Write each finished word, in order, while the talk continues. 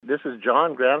This is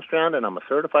John Gramstrand, and I'm a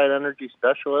certified energy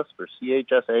specialist for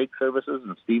CHS Ag Services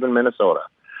in Stephen, Minnesota.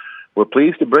 We're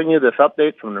pleased to bring you this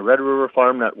update from the Red River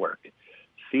Farm Network.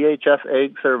 CHS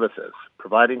Ag Services,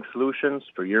 providing solutions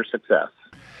for your success.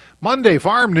 Monday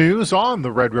Farm News on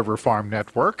the Red River Farm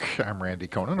Network. I'm Randy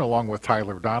Conan, along with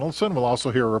Tyler Donaldson. We'll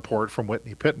also hear a report from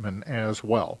Whitney Pittman as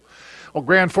well. Well,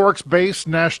 Grand Forks-based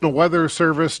National Weather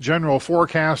Service general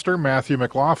forecaster Matthew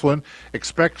McLaughlin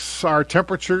expects our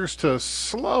temperatures to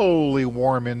slowly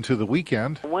warm into the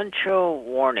weekend. Wind chill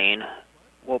warning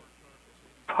will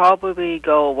probably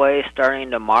go away starting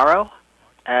tomorrow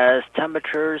as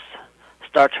temperatures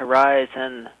start to rise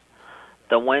and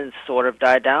the winds sort of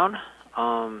die down.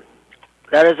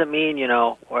 That doesn't mean,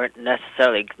 we're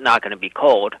necessarily not going to be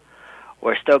cold.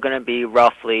 We're still going to be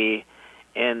roughly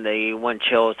in the wind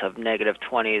chills of negative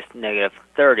 20s, negative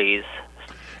 30s.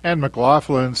 And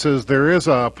McLaughlin says there is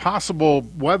a possible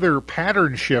weather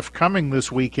pattern shift coming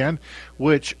this weekend,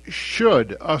 which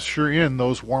should usher in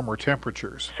those warmer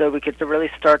temperatures. So we could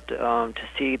really start to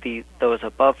see those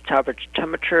above average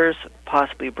temperatures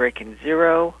possibly breaking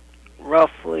zero,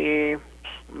 roughly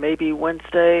maybe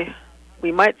Wednesday.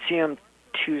 We might see them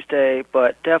Tuesday,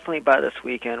 but definitely by this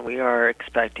weekend we are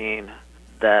expecting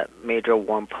that major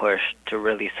warm push to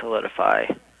really solidify.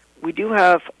 We do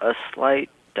have a slight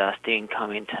dusting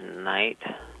coming tonight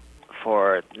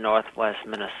for northwest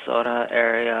Minnesota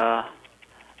area,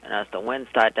 and as the winds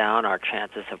die down, our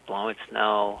chances of blowing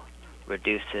snow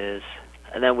reduces,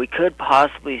 and then we could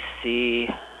possibly see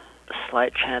a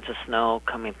slight chance of snow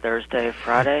coming Thursday,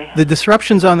 Friday. The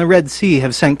disruptions on the Red Sea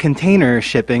have sent container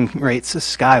shipping rates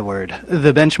skyward.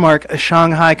 The benchmark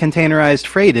Shanghai Containerized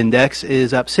Freight Index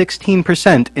is up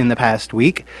 16% in the past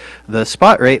week. The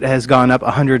spot rate has gone up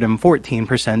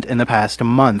 114% in the past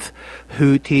month.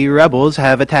 Houthi rebels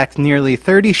have attacked nearly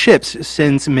 30 ships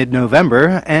since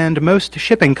mid-November, and most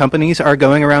shipping companies are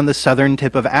going around the southern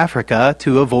tip of Africa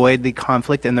to avoid the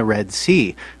conflict in the Red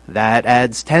Sea. That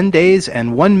adds 10 days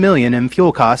and $1 million in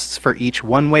fuel costs for each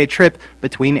one-way trip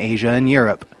between Asia and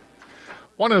Europe.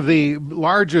 One of the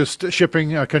largest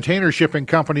container shipping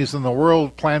companies in the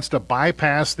world plans to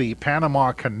bypass the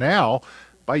Panama Canal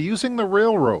by using the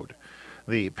railroad.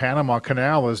 The Panama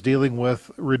Canal is dealing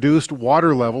with reduced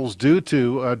water levels due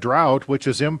to a drought, which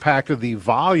has impacted the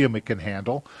volume it can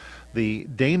handle. The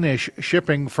Danish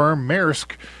shipping firm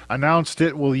Maersk announced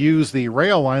it will use the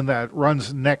rail line that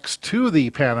runs next to the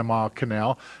Panama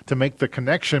Canal to make the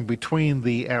connection between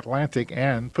the Atlantic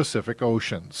and Pacific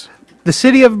Oceans. The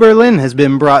city of Berlin has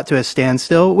been brought to a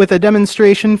standstill with a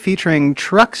demonstration featuring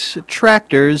trucks,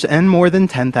 tractors, and more than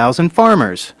 10,000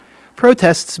 farmers.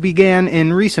 Protests began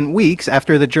in recent weeks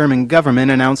after the German government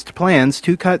announced plans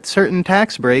to cut certain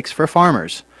tax breaks for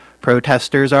farmers.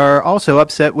 Protesters are also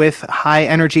upset with high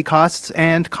energy costs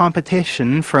and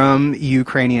competition from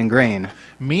Ukrainian grain.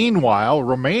 Meanwhile,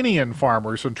 Romanian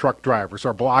farmers and truck drivers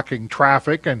are blocking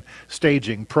traffic and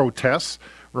staging protests.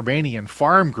 Romanian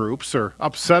farm groups are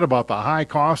upset about the high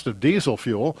cost of diesel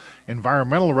fuel,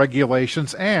 environmental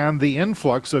regulations, and the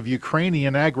influx of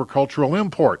Ukrainian agricultural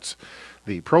imports.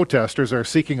 The protesters are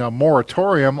seeking a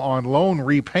moratorium on loan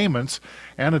repayments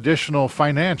and additional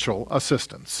financial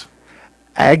assistance.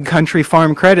 Ag Country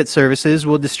Farm Credit Services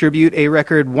will distribute a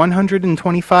record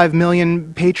 $125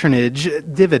 million patronage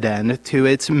dividend to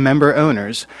its member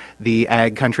owners. The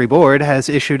Ag Country Board has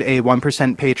issued a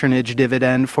 1% patronage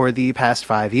dividend for the past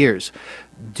 5 years.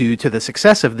 Due to the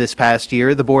success of this past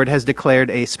year, the board has declared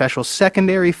a special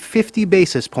secondary 50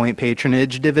 basis point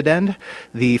patronage dividend.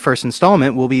 The first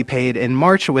installment will be paid in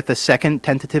March, with the second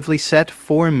tentatively set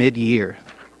for mid-year.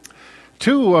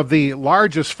 Two of the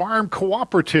largest farm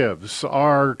cooperatives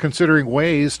are considering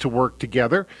ways to work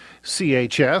together.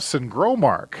 CHS and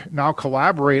Growmark now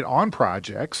collaborate on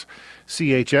projects.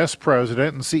 CHS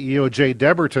President and CEO Jay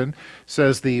Deberton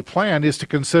says the plan is to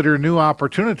consider new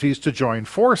opportunities to join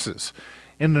forces.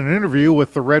 In an interview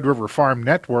with the Red River Farm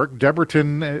Network, we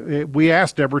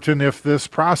asked Deberton if this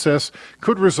process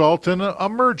could result in a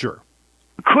merger.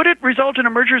 Could it result in a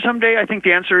merger someday? I think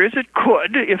the answer is it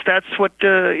could, if that's what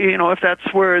if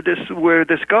that's where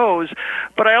this goes.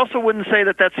 But I also wouldn't say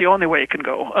that that's the only way it can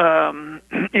go.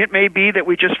 It may be that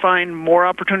we just find more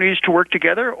opportunities to work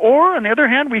together, or on the other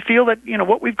hand, we feel that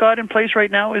what we've got in place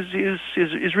right now is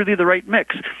really the right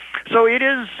mix. So it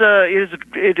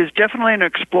is definitely an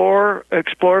explore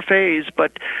phase,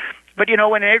 but in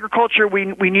agriculture, we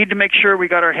need to make sure we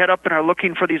got our head up and are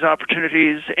looking for these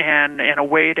opportunities and a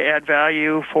way to add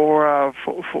value for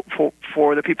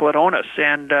the people that own us,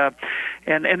 and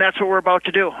that's what we're about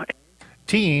to do.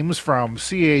 Teams from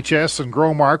CHS and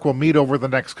Growmark will meet over the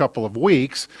next couple of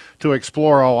weeks to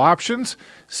explore all options.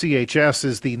 CHS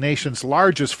is the nation's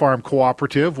largest farm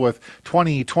cooperative with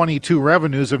 2022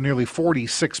 revenues of nearly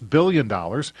 $46 billion.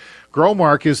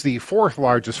 Growmark is the fourth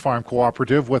largest farm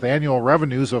cooperative with annual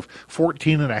revenues of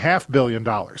 $14.5 billion.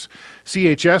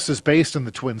 CHS is based in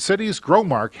the Twin Cities,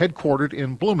 Growmark headquartered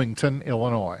in Bloomington,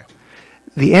 Illinois.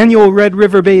 The annual Red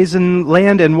River Basin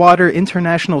Land and Water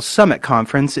International Summit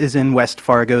Conference is in West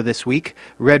Fargo this week.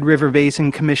 Red River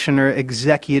Basin Commissioner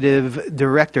Executive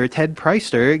Director Ted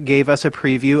Preister gave us a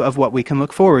preview of what we can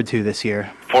look forward to this year.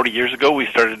 40 years ago, we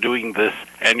started doing this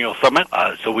annual summit.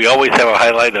 So we always have a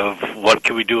highlight of what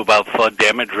can we do about flood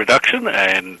damage reduction.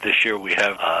 And this year we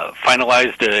have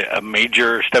finalized a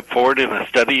major step forward in a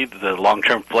study. The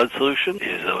long-term flood solution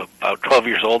is about 12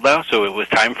 years old now. So it was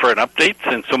time for an update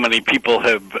since so many people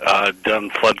have done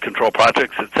flood control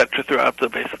projects, et cetera, throughout the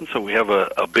basin. So we have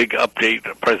a big update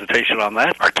presentation on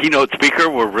that. Our keynote speaker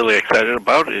we're really excited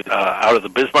about is out of the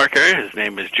Bismarck area. His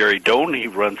name is Jerry Doan. He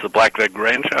runs the Black Leg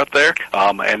Ranch out there.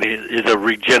 And he is a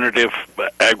regenerative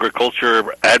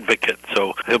agriculture advocate,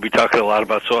 so he'll be talking a lot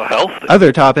about soil health.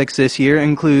 Other topics this year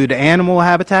include animal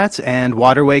habitats and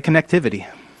waterway connectivity.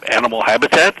 Animal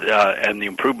habitat and the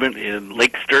improvement in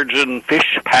lake sturgeon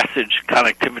fish passage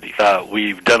connectivity.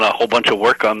 We've done a whole bunch of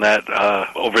work on that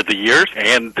over the years,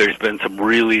 and there's been some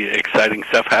really exciting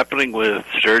stuff happening with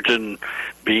sturgeon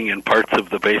being in parts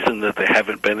of the basin that they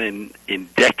haven't been in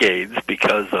decades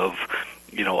because of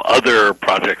other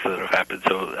projects that have happened.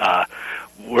 So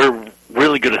we're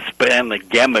really going to span the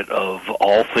gamut of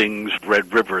all things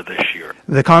Red River this year.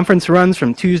 The conference runs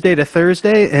from Tuesday to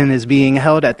Thursday and is being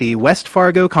held at the West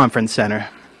Fargo Conference Center.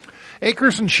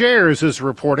 Acres and Shares is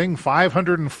reporting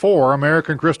 504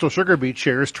 American Crystal Sugar Beet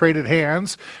shares traded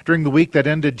hands during the week that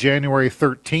ended January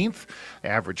 13th.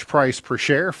 Average price per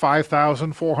share,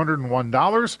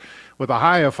 $5,401, with a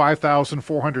high of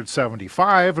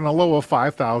 $5,475 and a low of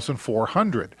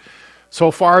 $5,400. So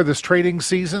far this trading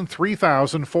season,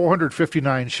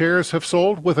 3,459 shares have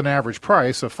sold with an average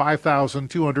price of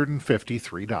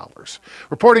 $5,253.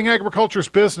 Reporting agriculture's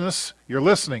business, you're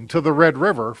listening to the Red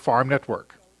River Farm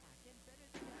Network.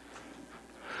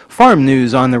 Farm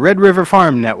news on the Red River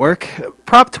Farm Network.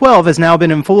 Prop 12 has now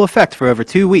been in full effect for over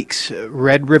 2 weeks.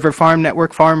 Red River Farm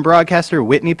Network farm broadcaster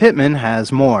Whitney Pittman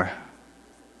has more.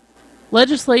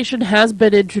 Legislation has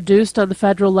been introduced on the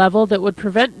federal level that would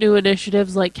prevent new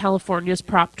initiatives like California's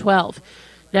Prop 12.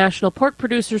 National Pork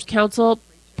Producers Council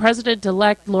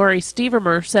President-elect Lori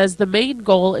Stevermer says the main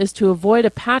goal is to avoid a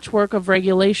patchwork of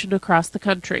regulation across the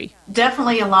country.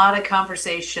 Definitely a lot of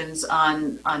conversations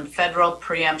on federal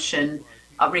preemption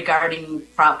regarding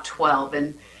Prop 12.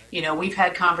 And, we've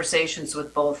had conversations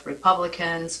with both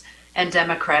Republicans and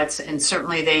Democrats, and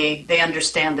certainly they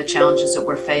understand the challenges that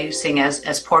we're facing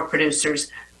as pork producers.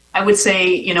 I would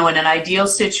say, in an ideal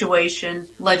situation,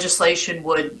 legislation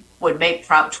would make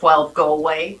Prop 12 go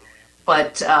away,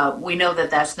 but we know that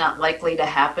that's not likely to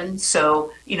happen.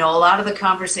 So, a lot of the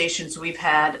conversations we've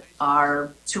had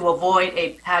are to avoid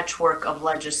a patchwork of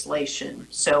legislation.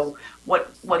 So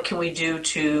what can we do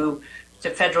to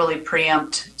federally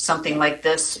preempt something like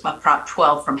this, Prop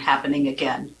 12, from happening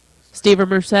again?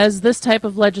 Stevermer says this type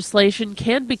of legislation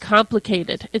can be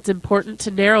complicated. It's important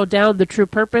to narrow down the true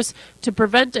purpose to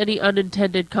prevent any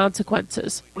unintended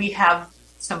consequences. We have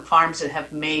some farms that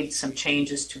have made some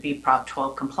changes to be Prop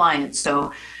 12 compliant,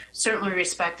 so certainly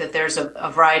respect that there's a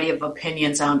variety of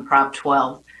opinions on Prop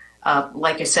 12.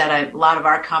 Like I said, a lot of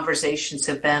our conversations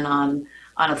have been on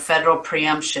a federal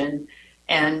preemption.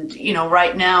 And,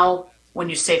 right now, when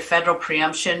you say federal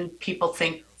preemption, people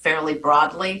think fairly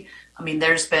broadly. I mean,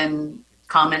 there's been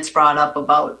comments brought up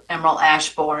about emerald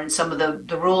ash borer and some of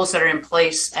the rules that are in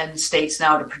place in states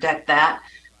now to protect that.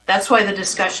 That's why the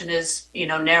discussion is,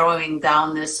 narrowing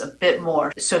down this a bit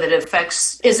more so that it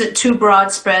isn't too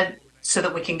broad spread so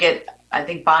that we can get, I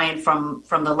think, buy-in from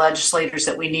the legislators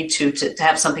that we need to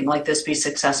have something like this be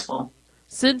successful.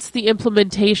 Since the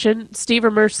implementation,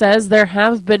 Stevermer says there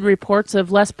have been reports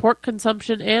of less pork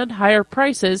consumption and higher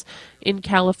prices in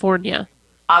California.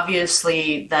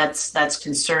 Obviously, that's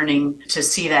concerning to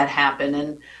see that happen.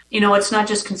 And, it's not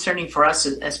just concerning for us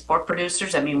as pork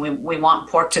producers. I mean, we want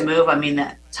pork to move. I mean,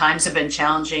 that times have been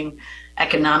challenging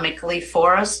economically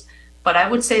for us. But I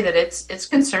would say that it's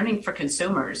concerning for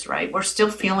consumers, right? We're still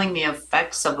feeling the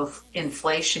effects of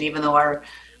inflation, even though our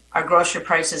grocery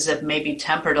prices have maybe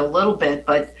tempered a little bit.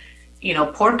 But,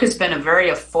 pork has been a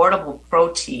very affordable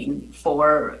protein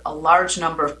for a large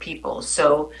number of people.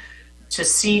 So to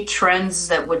see trends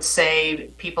that would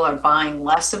say people are buying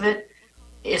less of it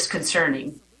is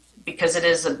concerning because it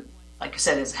is a like I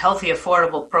said, is healthy,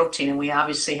 affordable protein, and we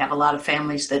obviously have a lot of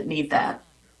families that need that.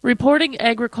 Reporting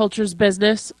agriculture's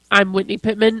business, I'm Whitney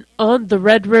Pittman on the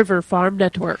Red River Farm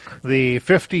Network. The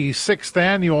 56th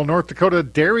Annual North Dakota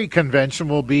Dairy Convention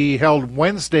will be held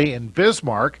Wednesday in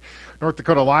Bismarck. North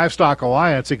Dakota Livestock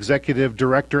Alliance Executive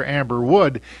Director Amber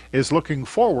Wood is looking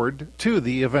forward to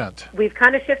the event. We've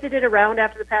kind of shifted it around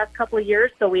after the past couple of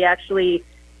years, so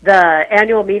the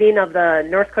annual meeting of the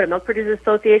North Dakota Milk Producers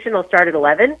Association will start at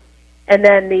 11, and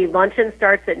then the luncheon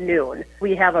starts at noon.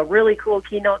 We have a really cool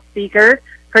keynote speaker.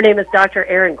 Her name is Dr.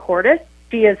 Erin Cordes.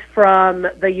 She is from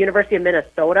the University of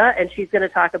Minnesota, and she's going to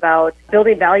talk about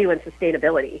building value and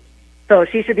sustainability. So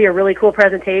she should be a really cool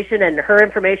presentation, and her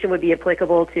information would be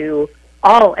applicable to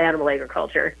all animal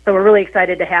agriculture. So we're really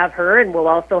excited to have her, and we'll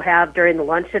also have, during the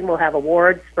luncheon, we'll have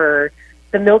awards for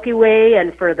the Milky Way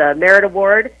and for the Merit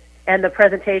Award, and the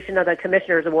presentation of the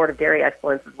Commissioner's Award of Dairy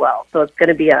Excellence as well. So it's going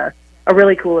to be a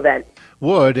really cool event.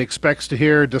 Wood expects to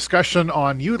hear discussion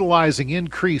on utilizing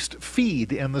increased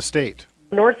feed in the state.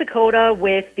 North Dakota,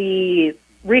 with the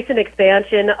recent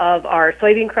expansion of our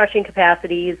soybean crushing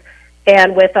capacities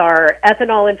and with our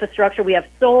ethanol infrastructure, we have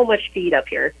so much feed up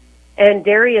here. And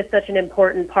dairy is such an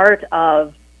important part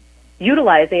of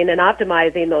utilizing and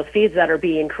optimizing those feeds that are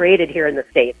being created here in the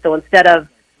state. So instead of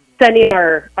sending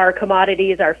our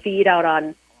commodities, our feed out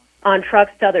on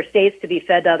trucks to other states to be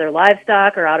fed to other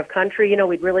livestock or out of country,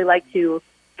 we'd really like to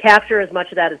capture as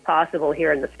much of that as possible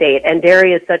here in the state. And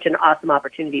dairy is such an awesome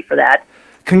opportunity for that.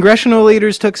 Congressional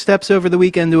leaders took steps over the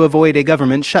weekend to avoid a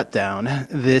government shutdown.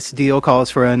 This deal calls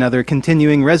for another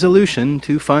continuing resolution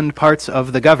to fund parts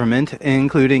of the government,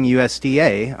 including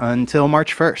USDA, until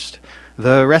March 1st.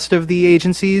 The rest of the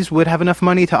agencies would have enough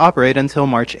money to operate until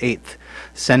March 8th.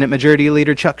 Senate Majority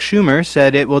Leader Chuck Schumer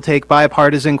said it will take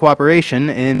bipartisan cooperation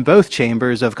in both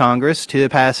chambers of Congress to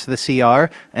pass the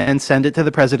CR and send it to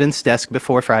the president's desk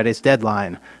before Friday's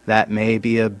deadline. That may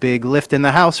be a big lift in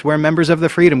the House, where members of the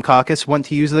Freedom Caucus want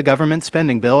to use the government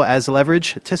spending bill as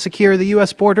leverage to secure the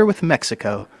U.S. border with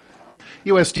Mexico.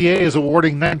 USDA is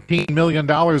awarding $19 million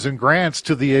in grants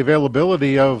to the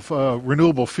availability of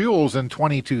renewable fuels in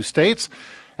 22 states.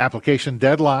 Application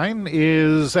deadline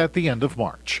is at the end of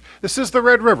March. This is the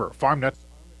Red River Farm Network.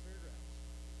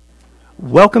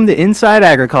 Welcome to Inside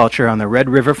Agriculture on the Red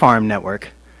River Farm Network.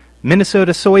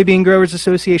 Minnesota Soybean Growers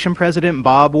Association President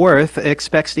Bob Worth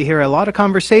expects to hear a lot of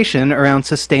conversation around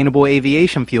sustainable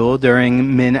aviation fuel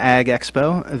during Min Ag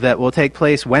Expo that will take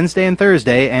place Wednesday and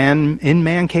Thursday and in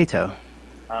Mankato.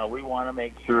 We want to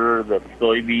make sure that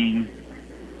soybean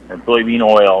and soybean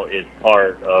oil is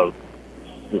part of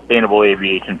sustainable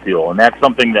aviation fuel, and that's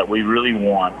something that we really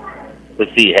want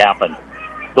to see happen.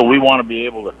 So we want to be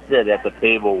able to sit at the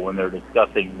table when they're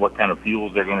discussing what kind of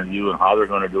fuels they're going to do and how they're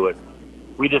going to do it.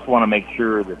 We just want to make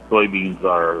sure that soybeans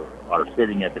are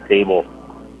sitting at the table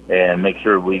and make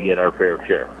sure we get our fair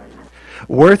share.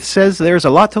 Worth says there's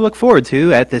a lot to look forward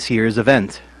to at this year's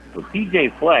event. So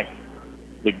TJ Fleck,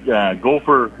 the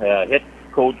Gopher head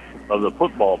coach of the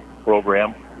football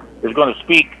program, is going to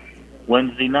speak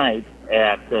Wednesday night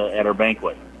at our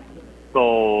banquet.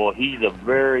 So he's a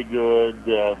very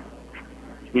good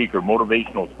speaker,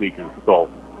 motivational speaker.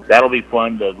 So that'll be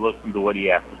fun to listen to what he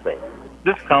has to say.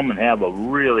 Just come and have a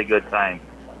really good time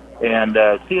and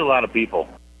see a lot of people.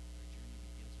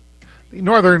 The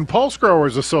Northern Pulse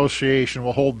Growers Association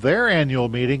will hold their annual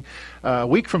meeting a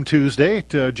week from Tuesday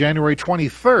to January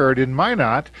 23rd in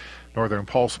Minot. Northern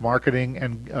Pulse Marketing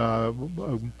and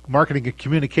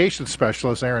Communications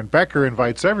Specialist Aaron Becker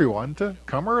invites everyone to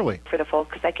come early. For the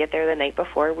folks that get there the night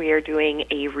before, we are doing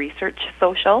a research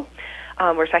social.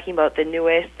 We're talking about the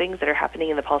newest things that are happening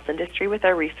in the pulse industry with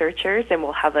our researchers, and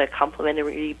we'll have a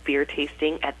complimentary beer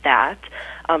tasting at that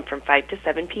from 5 to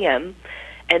 7 p.m.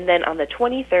 And then on the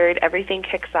 23rd, everything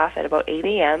kicks off at about 8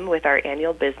 a.m. with our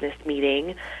annual business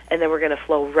meeting, and then we're going to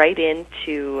flow right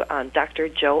into Dr.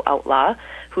 Joe Outlaw,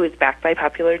 who is backed by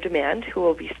popular demand, who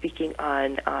will be speaking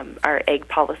on our egg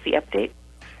policy update.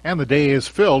 And the day is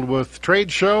filled with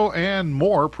trade show and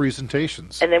more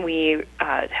presentations. And then we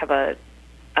have a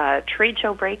trade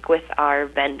show break with our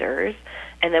vendors,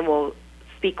 and then we'll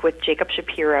speak with Jacob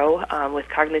Shapiro with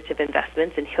Cognitive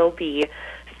Investments, and he'll be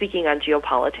speaking on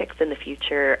geopolitics and the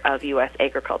future of U.S.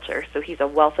 agriculture. So he's a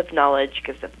wealth of knowledge,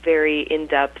 gives a very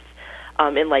in-depth,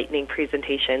 enlightening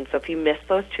presentation. So if you missed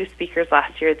those two speakers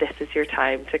last year, this is your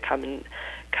time to come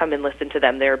and listen to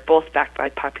them. They're both backed by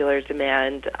popular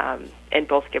demand and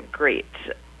both give great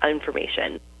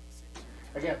information.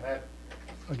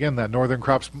 Again, that Northern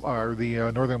Crops or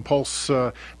the Northern Pulse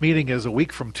meeting is a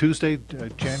week from Tuesday,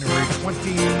 January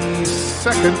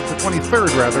 22nd to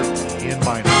 23rd, rather, in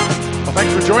Minot. Well,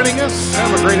 thanks for joining us.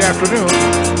 Have a great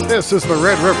afternoon. This is the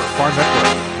Red River Farm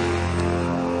Network.